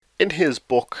in his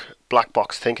book Black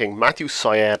Box Thinking, Matthew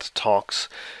Syed talks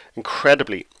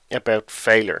incredibly about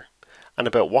failure and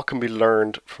about what can be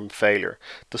learned from failure.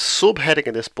 The subheading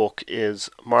in this book is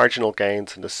Marginal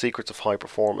Gains and the Secrets of High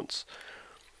Performance.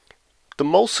 The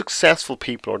most successful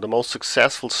people, or the most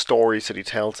successful stories that he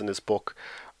tells in this book,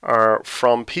 are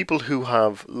from people who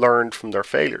have learned from their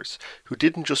failures, who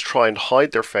didn't just try and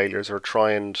hide their failures or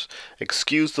try and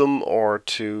excuse them or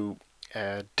to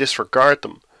disregard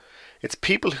them. It's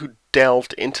people who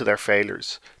delved into their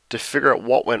failures to figure out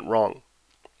what went wrong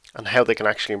and how they can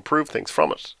actually improve things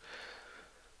from it.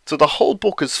 So the whole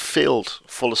book is filled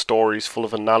full of stories, full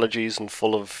of analogies, and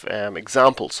full of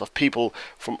examples of people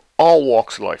from all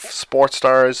walks of life. Sports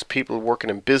stars, people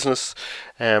working in business,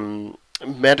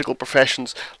 medical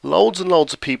professions, loads and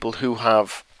loads of people who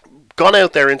have gone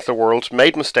out there into the world,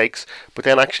 made mistakes, but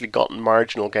then actually gotten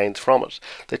marginal gains from it.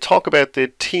 They talk about the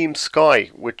Team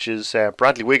Sky, which is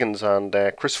Bradley Wiggins and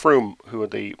Chris Froome, who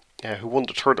won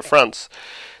the Tour de France.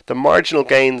 The marginal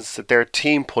gains that their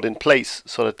team put in place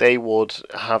so that they would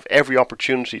have every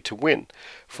opportunity to win.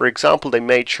 For example, they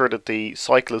made sure that the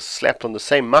cyclists slept on the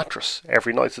same mattress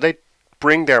every night. So they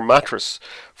bring their mattress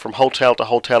from hotel to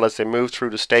hotel as they move through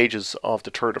the stages of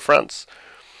the Tour de France.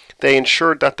 They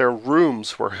ensured that their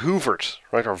rooms were hoovered,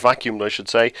 right, or vacuumed, I should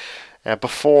say,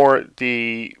 before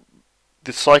the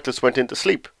cyclists went into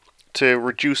sleep, to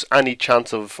reduce any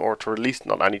chance of, or to release,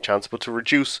 not any chance, but to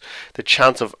reduce the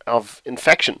chance of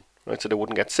infection, right, so they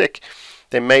wouldn't get sick.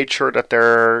 They made sure that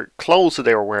their clothes that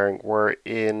they were wearing were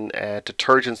in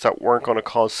detergents that weren't going to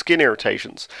cause skin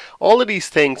irritations. All of these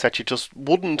things that you just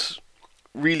wouldn't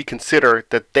really consider,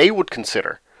 that they would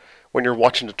consider when you're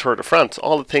watching the Tour de France.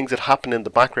 All the things that happen in the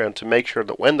background to make sure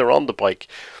that when they're on the bike,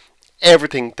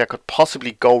 everything that could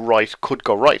possibly go right could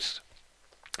go right.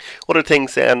 Other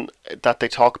things then that they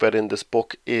talk about in this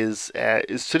book is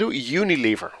to do with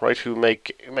Unilever, right? Who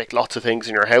make lots of things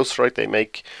in your house, right? They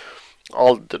make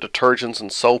all the detergents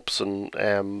and soaps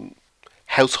and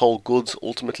household goods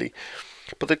ultimately.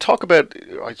 But they talk about,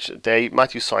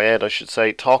 Matthew Syed, I should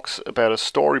say, talks about a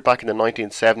story back in the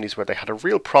 1970s where they had a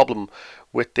real problem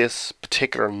with this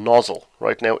particular nozzle.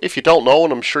 Right now, if you don't know,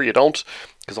 and I'm sure you don't,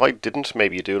 because I didn't,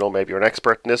 maybe you do know, maybe you're an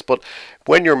expert in this, but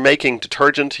when you're making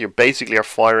detergent, you basically are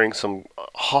firing some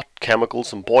hot chemicals,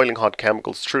 some boiling hot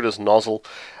chemicals through this nozzle,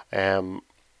 and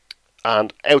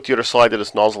out the other side of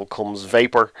this nozzle comes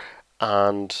vapor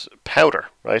and powder,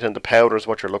 right? And the powder is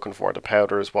what you're looking for. The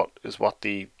powder is that's what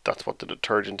the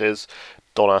detergent is.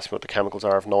 Don't ask me what the chemicals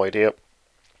are, I have no idea.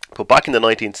 But back in the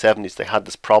 1970s, they had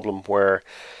this problem where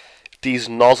these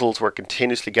nozzles were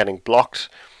continuously getting blocked,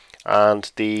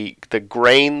 and the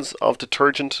grains of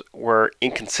detergent were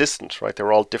inconsistent, right? They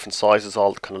were all different sizes,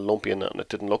 all kind of lumpy, and it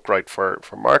didn't look right for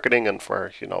marketing and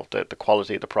for the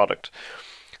quality of the product.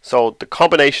 So the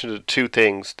combination of the two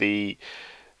things, the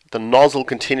nozzle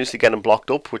continuously getting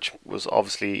blocked up, which was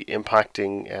obviously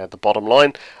impacting the bottom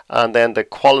line, and then the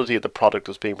quality of the product that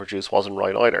was being produced wasn't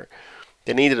right either.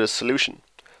 They needed a solution.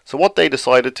 So what they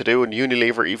decided to do, and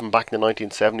Unilever, even back in the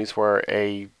 1970s, were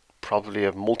probably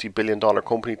a multi-billion-dollar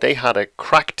company, they had a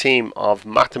crack team of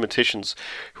mathematicians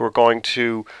who were going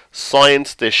to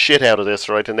science the shit out of this,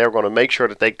 right? And they were going to make sure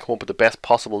that they come up with the best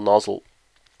possible nozzle.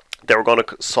 They were going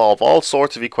to solve all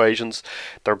sorts of equations.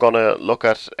 They were going to look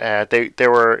at, they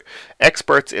were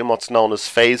experts in what's known as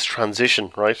phase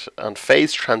transition, right? And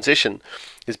phase transition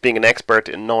is being an expert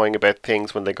in knowing about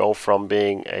things when they go from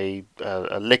being a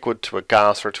liquid to a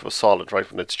gas or to a solid, right?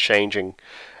 When it's changing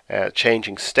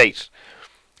state.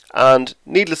 And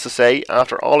needless to say,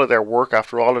 after all of their work,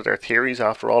 after all of their theories,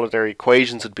 after all of their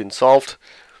equations had been solved,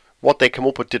 what they came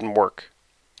up with didn't work.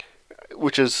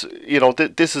 Which is,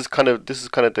 this is kind of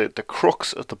the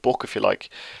crux of the book, if you like,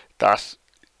 that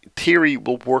theory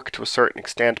will work to a certain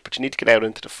extent, but you need to get out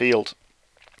into the field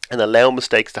and allow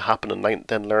mistakes to happen and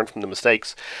then learn from the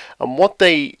mistakes. And what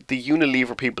the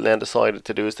Unilever people then decided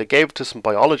to do is they gave it to some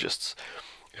biologists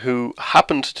who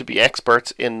happened to be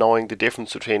experts in knowing the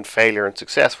difference between failure and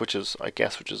success, which is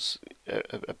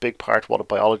a big part of what a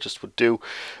biologist would do,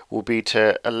 would be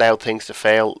to allow things to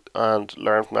fail and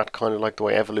learn from that, kind of like the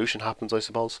way evolution happens, I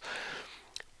suppose.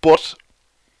 But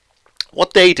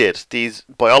what they did, these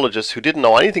biologists who didn't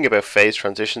know anything about phase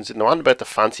transitions, didn't know anything about the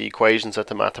fancy equations that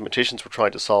the mathematicians were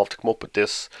trying to solve to come up with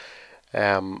this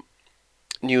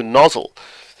new nozzle,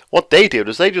 what they did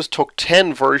is they just took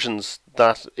 10 versions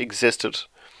that existed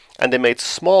and they made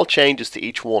small changes to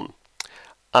each one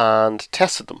and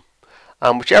tested them.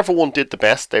 And whichever one did the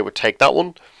best, they would take that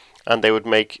one and they would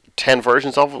make 10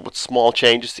 versions of it with small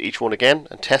changes to each one again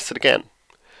and test it again.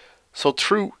 So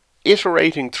through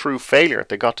iterating through failure,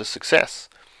 they got to success.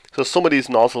 So some of these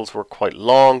nozzles were quite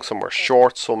long, some were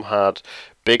short, some had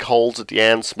big holes at the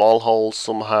end, small holes,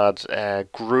 some had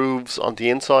grooves on the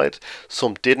inside,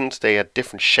 some didn't. They had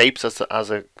different shapes as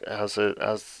it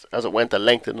went the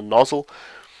length of the nozzle.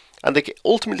 And they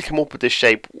ultimately came up with this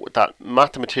shape that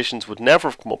mathematicians would never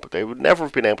have come up with. They would never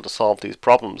have been able to solve these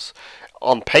problems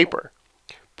on paper.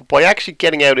 But by actually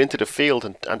getting out into the field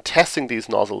and testing these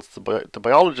nozzles, the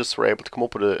biologists were able to come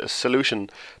up with a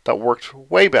solution that worked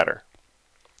way better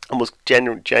and was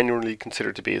genuinely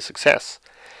considered to be a success.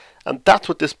 And that's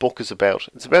what this book is about.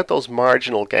 It's about those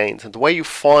marginal gains. And the way you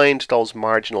find those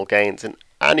marginal gains in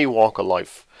any walk of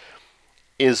life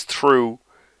is through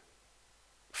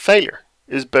failure,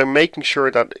 is by making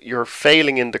sure that you're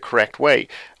failing in the correct way.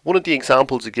 One of the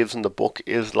examples it gives in the book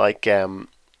is like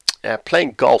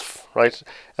playing golf, right?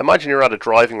 Imagine you're at a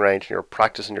driving range and you're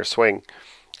practicing your swing,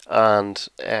 and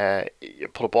you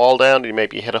put a ball down, you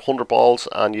maybe hit 100 balls,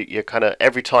 and you kind of,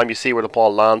 every time you see where the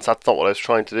ball lands, that's not what I was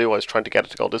trying to do. I was trying to get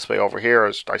it to go this way over here,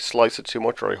 I sliced it too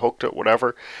much, or I hooked it,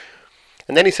 whatever.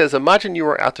 And then he says, imagine you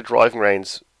were at the driving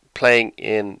range playing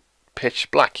in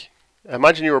pitch black.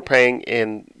 Imagine you were playing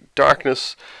in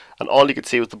darkness, and all you could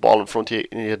see was the ball in front of you,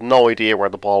 and you had no idea where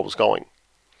the ball was going.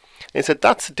 And he said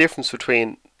that's the difference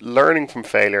between learning from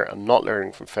failure and not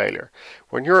learning from failure.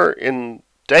 When you're in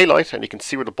daylight and you can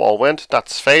see where the ball went,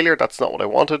 that's failure, that's not what I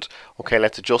wanted, okay,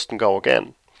 let's adjust and go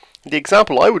again. The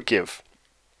example I would give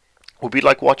would be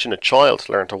like watching a child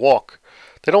learn to walk.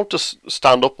 They don't just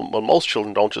stand up, well, most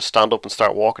children don't just stand up and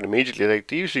start walking immediately.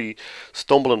 They usually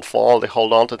stumble and fall, they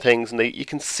hold on to things, and you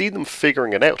can see them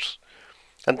figuring it out.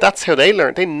 And that's how they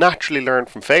learn. They naturally learn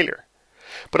from failure.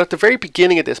 But at the very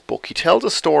beginning of this book, he tells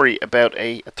a story about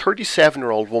a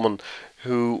 37-year-old woman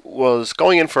who was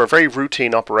going in for a very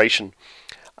routine operation,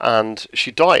 and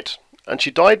she died. And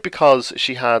she died because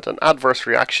she had an adverse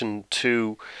reaction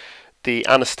to the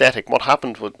anesthetic. What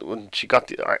happened when she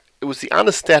got it was the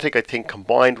anesthetic, I think,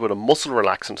 combined with a muscle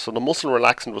relaxant. So the muscle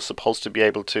relaxant was supposed to be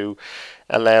able to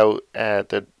allow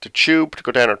the tube to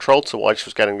go down her throat, so while she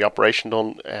was getting the operation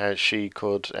done, she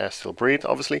could still breathe,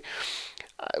 obviously.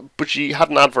 But she had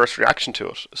an adverse reaction to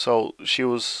it. So she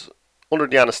was under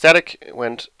the anesthetic,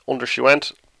 went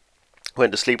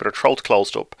to sleep with her throat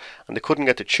closed up, and they couldn't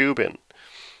get the tube in.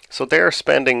 So they're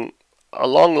spending a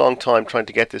long time trying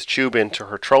to get this tube into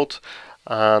her throat,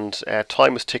 and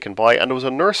time was ticking by, and there was a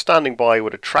nurse standing by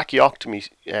with a tracheotomy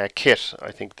kit,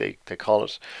 I think they call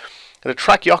it. And a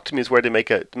tracheotomy is where they make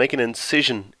an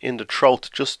incision in the throat,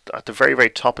 just at the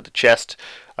very top of the chest,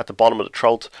 at the bottom of the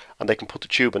throat, and they can put the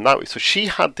tube in that way. So she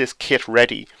had this kit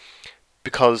ready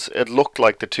because it looked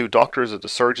like the two doctors or the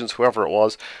surgeons, whoever it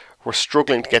was, were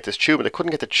struggling to get this tube, and they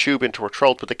couldn't get the tube into her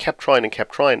throat, but they kept trying and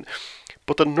kept trying.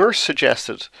 But the nurse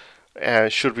suggested,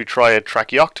 should we try a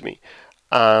tracheotomy?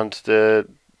 And the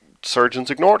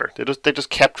surgeons ignored her. They just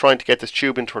kept trying to get this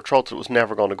tube into her throat, so it was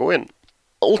never going to go in.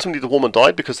 Ultimately, the woman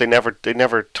died because they never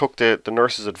took the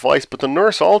nurse's advice, but the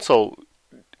nurse also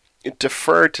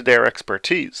deferred to their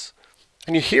expertise.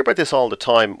 And you hear about this all the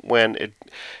time when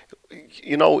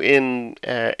in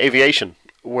aviation,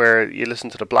 where you listen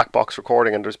to the black box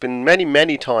recording, and there's been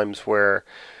many times where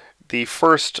the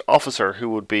first officer, who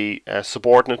would be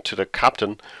subordinate to the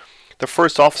captain, the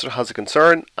first officer has a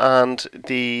concern, and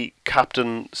the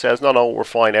captain says, no, we're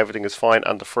fine, everything is fine,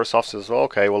 and the first officer says,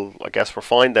 okay, well, I guess we're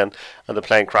fine then, and the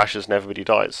plane crashes and everybody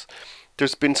dies.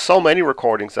 There's been so many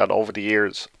recordings that over the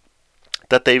years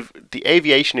that the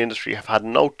aviation industry have had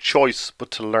no choice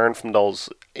but to learn from those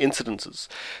incidences.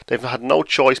 They've had no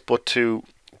choice but to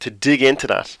dig into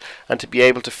that and to be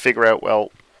able to figure out,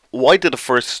 well, why did the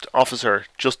first officer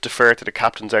just defer to the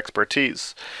captain's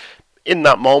expertise? In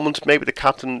that moment, maybe the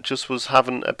captain just was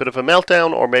having a bit of a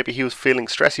meltdown, or maybe he was feeling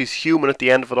stress. He's human at the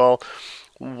end of it all.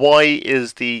 Why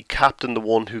is the captain the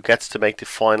one who gets to make the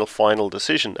final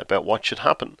decision about what should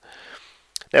happen?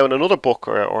 Now, in another book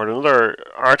or another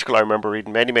article I remember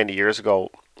reading many years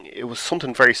ago, it was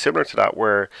something very similar to that,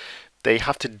 where they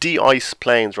have to de-ice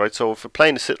planes, right? So if a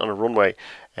plane is sitting on a runway,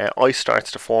 ice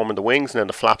starts to form in the wings, and then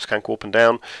the flaps can't go up and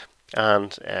down,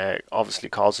 and obviously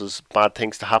causes bad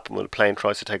things to happen when a plane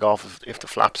tries to take off if the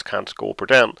flaps can't go up or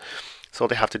down. So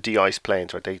they have to de-ice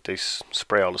planes, right? They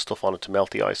spray all the stuff on it to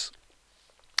melt the ice.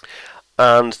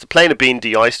 And the plane had been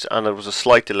de-iced, and there was a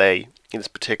slight delay in this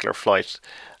particular flight.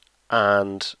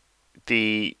 And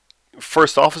the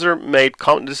first officer made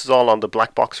comment. This is all on the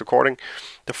black box recording.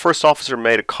 The first officer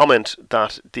made a comment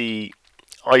that the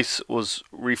ice was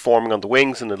reforming on the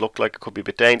wings and it looked like it could be a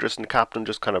bit dangerous, and the captain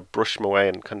just kind of brushed him away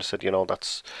and kind of said,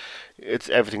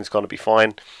 everything's going to be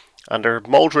fine. And they're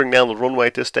motoring down the runway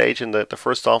at this stage, and the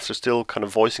first officer still kind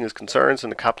of voicing his concerns,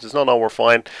 and the captain says, no, we're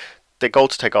fine. they go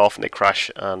to take off and they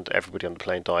crash, and everybody on the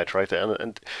plane died, right?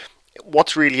 And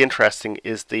what's really interesting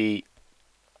is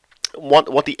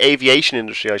what the aviation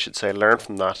industry, I should say, learned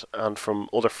from that and from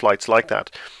other flights like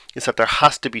that, is that there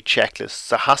has to be checklists.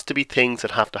 There has to be things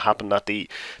that have to happen, that the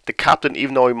captain,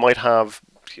 even though he might have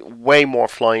way more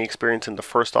flying experience than the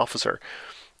first officer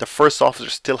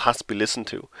still has to be listened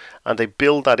to, and they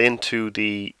build that into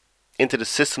the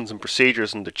systems and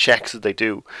procedures and the checks that they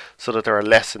do, so that there are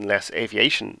less and less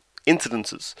aviation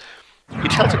incidences. He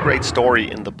tells a great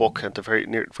story in the book at the very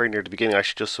near the beginning.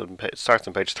 Actually, just it starts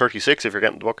on page 36 if you're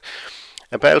getting the book,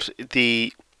 about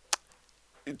the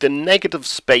negative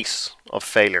space of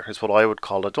failure is what I would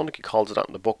call it. I don't think he calls it that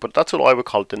in the book, but that's what I would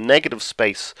call it: the negative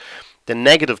space, the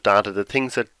negative data, the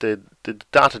things that the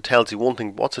data tells you one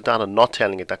thing. What's the data not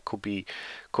telling you that could be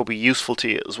useful to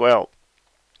you as well?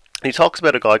 And he talks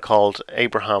about a guy called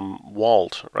Abraham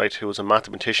Wald, right, who was a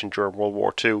mathematician during World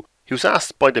War II. He was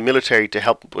asked by the military to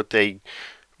help with a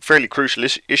fairly crucial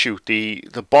issue.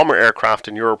 The bomber aircraft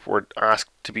in Europe were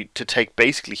asked to take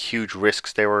basically huge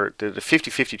risks. They were the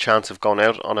 50-50 chance of going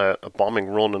out on a bombing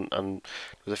run, and there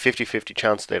was a 50-50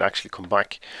 chance they'd actually come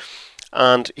back.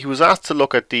 And he was asked to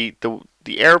look at the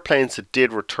airplanes that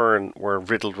did return were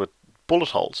riddled with bullet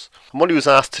holes. And what he was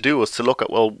asked to do was to look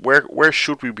at, well, where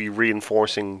should we be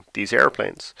reinforcing these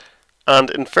airplanes? And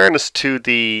in fairness to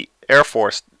the Air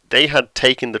Force, they had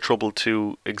taken the trouble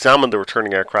to examine the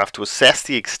returning aircraft to assess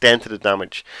the extent of the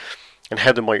damage and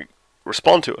how they might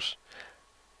respond to it.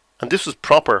 And this was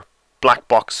proper black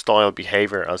box style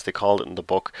behaviour, as they called it in the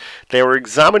book. They were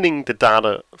examining the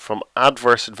data from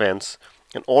adverse events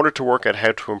in order to work out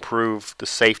how to improve the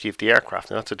safety of the aircraft.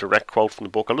 And that's a direct quote from the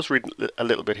book. I'll just read a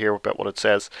little bit here about what it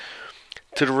says.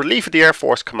 To the relief of the Air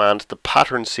Force Command, the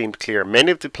pattern seemed clear.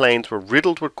 Many of the planes were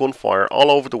riddled with gunfire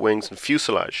all over the wings and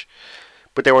fuselage,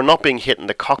 but they were not being hit in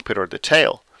the cockpit or the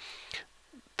tail.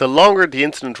 The longer the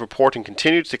incident reporting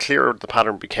continued, the clearer the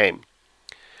pattern became.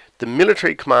 The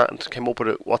military command came up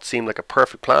with what seemed like a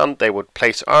perfect plan. They would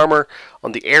place armour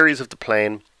on the areas of the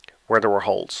plane where there were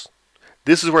holes.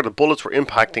 This is where the bullets were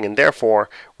impacting, and therefore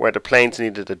where the planes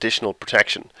needed additional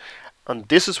protection. And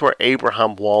this is where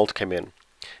Abraham Wald came in.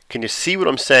 Can you see what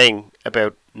I'm saying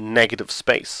about negative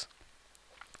space?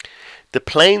 The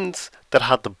planes that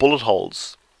had the bullet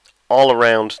holes all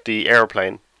around the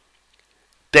airplane,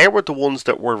 they were the ones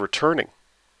that were returning.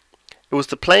 It was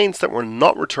the planes that were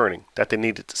not returning that they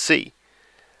needed to see.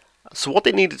 So what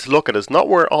they needed to look at is not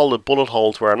where all the bullet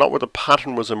holes were, not where the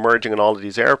pattern was emerging in all of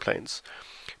these airplanes,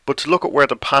 but to look at where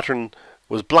the pattern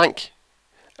was blank.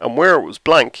 And where it was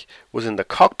blank was in the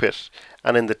cockpit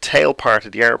and in the tail part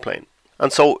of the airplane.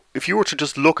 And so if you were to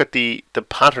just look at the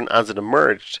pattern as it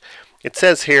emerged, it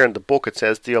says here in the book, it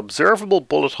says the observable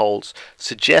bullet holes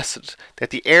suggested that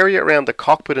the area around the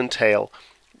cockpit and tail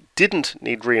didn't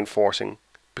need reinforcing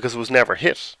because it was never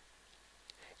hit.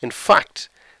 In fact,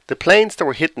 the planes that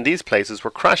were hit in these places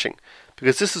were crashing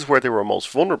because this is where they were most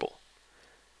vulnerable.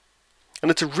 And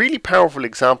it's a really powerful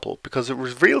example because it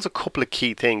reveals a couple of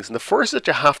key things. And the first is that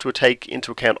you have to take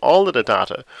into account all of the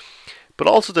data, but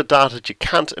also the data that you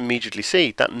can't immediately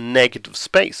see, that negative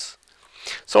space.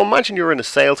 So imagine you're in a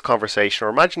sales conversation, or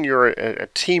imagine you're a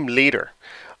team leader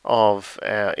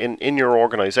in your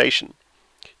organization.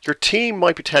 Your team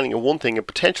might be telling you one thing, a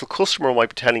potential customer might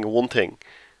be telling you one thing,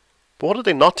 but what are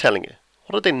they not telling you?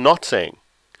 What are they not saying?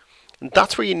 And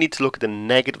that's where you need to look at the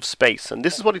negative space. And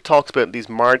this is what he talks about in these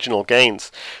marginal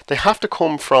gains. They have to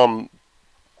come from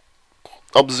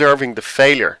observing the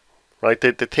failure, right?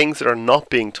 The things that are not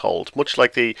being told. Much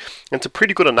like it's a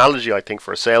pretty good analogy, I think,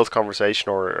 for a sales conversation,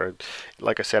 or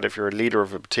like I said, if you're a leader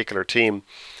of a particular team,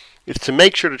 is to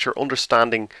make sure that you're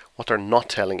understanding what they're not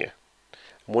telling you.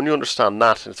 And when you understand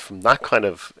that, it's from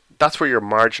that's where your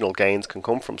marginal gains can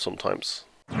come from sometimes.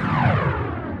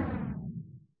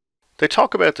 They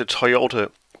talk about the Toyota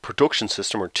production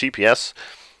system, or TPS,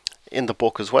 in the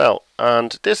book as well.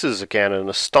 And this is, again, an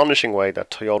astonishing way that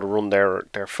Toyota run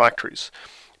their factories.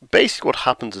 Basically what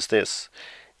happens is this,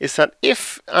 is that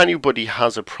if anybody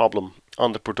has a problem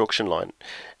on the production line,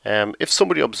 if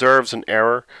somebody observes an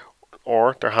error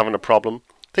or they're having a problem,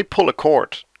 they pull a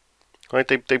cord. Right?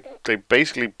 They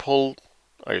basically pull,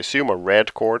 I assume, a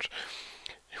red cord.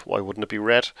 Why wouldn't it be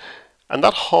red? And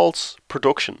that halts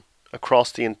production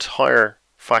across the entire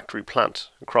factory plant,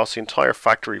 across the entire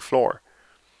factory floor.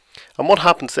 And what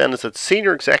happens then is that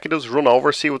senior executives run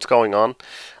over, see what's going on,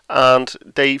 and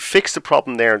they fix the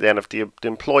problem there. Then if the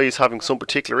employee is having some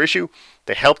particular issue,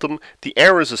 they help them, the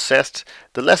error is assessed,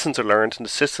 the lessons are learned, and the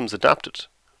system's adapted.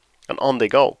 And on they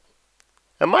go.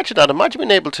 Imagine that. Imagine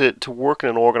being able to work in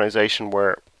an organization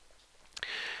where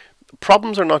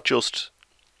problems are not just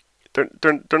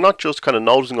they're not just kind of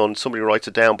nosing on somebody writes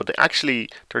it down, but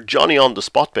they're Johnny on the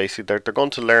spot basically. They're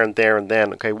going to learn there and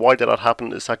then. Okay, why did that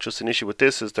happen? Is that just an issue with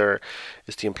this? Is the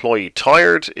employee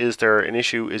tired? Is there an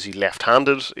issue? Is he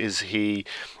left-handed? Is he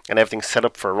and everything set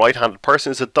up for a right-handed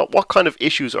person? Is it that what kind of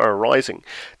issues are arising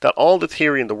that all the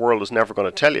theory in the world is never going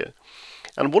to tell you?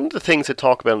 And one of the things they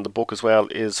talk about in the book as well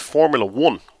is Formula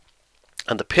One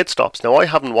and the pit stops. Now, I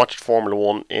haven't watched Formula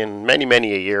One in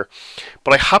many a year,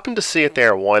 but I happened to see it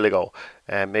there a while ago,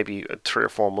 maybe 3 or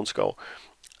 4 months ago,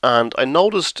 and I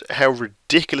noticed how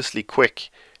ridiculously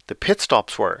quick the pit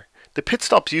stops were. The pit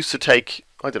stops used to take,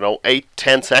 I don't know,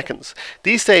 8-10 seconds.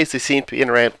 These days they seem to be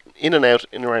in and out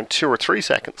in around 2 or 3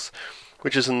 seconds,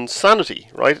 which is insanity,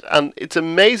 right? And it's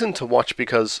amazing to watch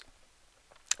because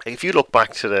if you look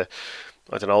back to the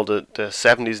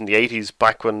 70s and the 80s,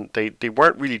 back when they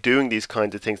weren't really doing these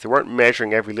kinds of things. They weren't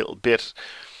measuring every little bit.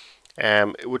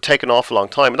 It would take an awful long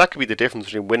time. And that could be the difference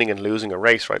between winning and losing a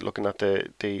race, right? Looking at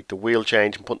the wheel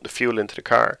change and putting the fuel into the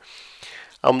car.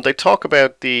 They talk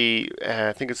about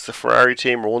I think it's the Ferrari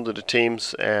team or one of the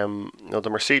teams, the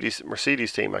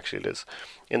Mercedes team actually it is,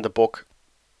 in the book.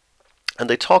 And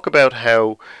they talk about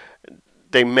how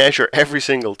they measure every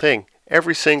single thing.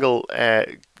 Every single,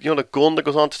 the gun that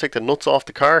goes on to take the nuts off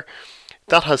the car,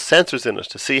 that has sensors in it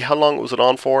to see how long was it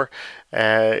on for.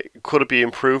 Could it be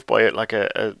improved by like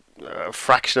a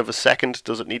fraction of a second?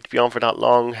 Does it need to be on for that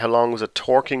long? How long was it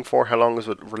torquing for? How long was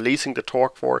it releasing the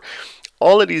torque for?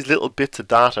 All of these little bits of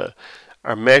data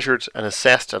are measured and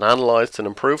assessed and analysed and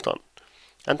improved on.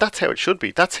 And that's how it should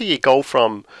be. That's how you go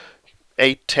from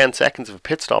 8-10 seconds of a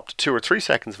pit stop to 2 or 3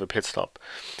 seconds of a pit stop.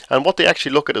 And what they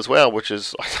actually look at as well, which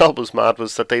is I thought was mad,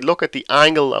 was that they look at the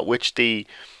angle at which the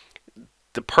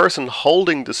person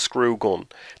holding the screw gun,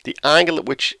 the angle at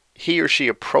which he or she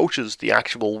approaches the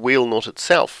actual wheel nut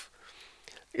itself.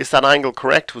 Is that angle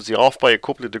correct? Was he off by a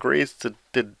couple of degrees? Did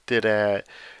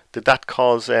that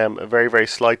cause a very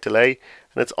slight delay?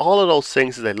 And it's all of those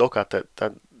things that they look at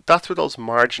that's where those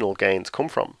marginal gains come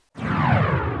from.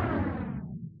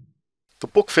 The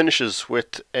book finishes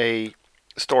with a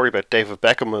story about David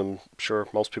Beckham. I'm sure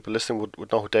most people listening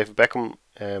would know who David Beckham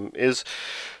is.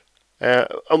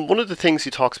 And one of the things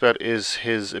he talks about is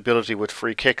his ability with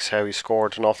free kicks, how he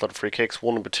scored an awful lot of free kicks,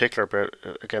 one in particular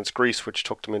against Greece, which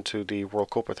took them into the World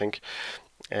Cup, I think,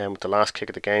 with the last kick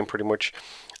of the game, pretty much.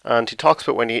 And he talks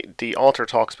about the author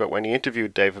talks about when he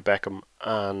interviewed David Beckham,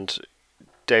 and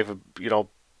David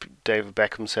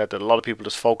Beckham said that a lot of people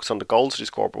just focus on the goals he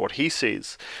scored, but what he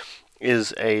sees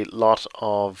is a lot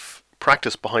of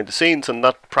practice behind the scenes, and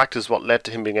that practice is what led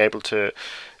to him being able to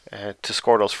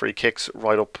score those free kicks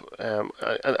right up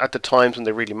at the times when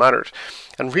they really mattered.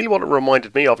 And really what it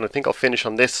reminded me of, and I think I'll finish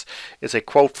on this, is a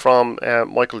quote from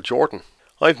Michael Jordan.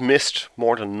 "I've missed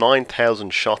more than 9,000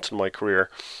 shots in my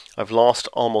career. I've lost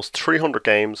almost 300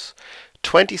 games.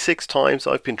 26 times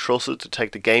I've been trusted to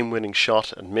take the game-winning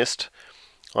shot and missed.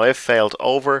 I have failed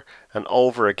over and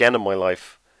over again in my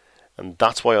life. And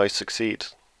that's why I succeed."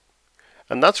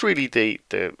 And that's really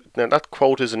now that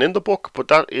quote isn't in the book, but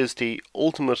that is the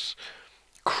ultimate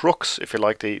crux, if you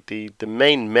like, the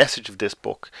main message of this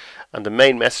book, and the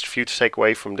main message for you to take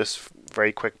away from this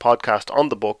very quick podcast on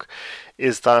the book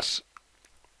is that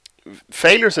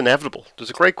failure is inevitable.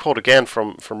 There's a great quote again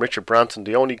from Richard Branson: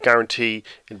 "The only guarantee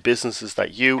in business is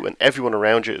that you and everyone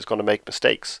around you is going to make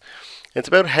mistakes." And it's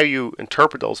about how you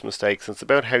interpret those mistakes, and it's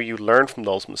about how you learn from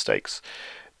those mistakes,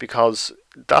 because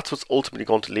that's what's ultimately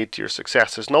going to lead to your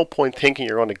success. There's no point thinking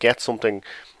you're going to get something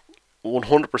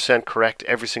 100% correct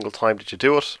every single time that you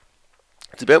do it.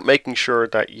 It's about making sure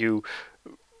that you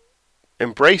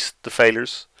embrace the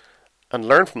failures and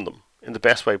learn from them in the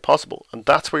best way possible. And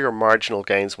that's where your marginal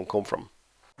gains will come from.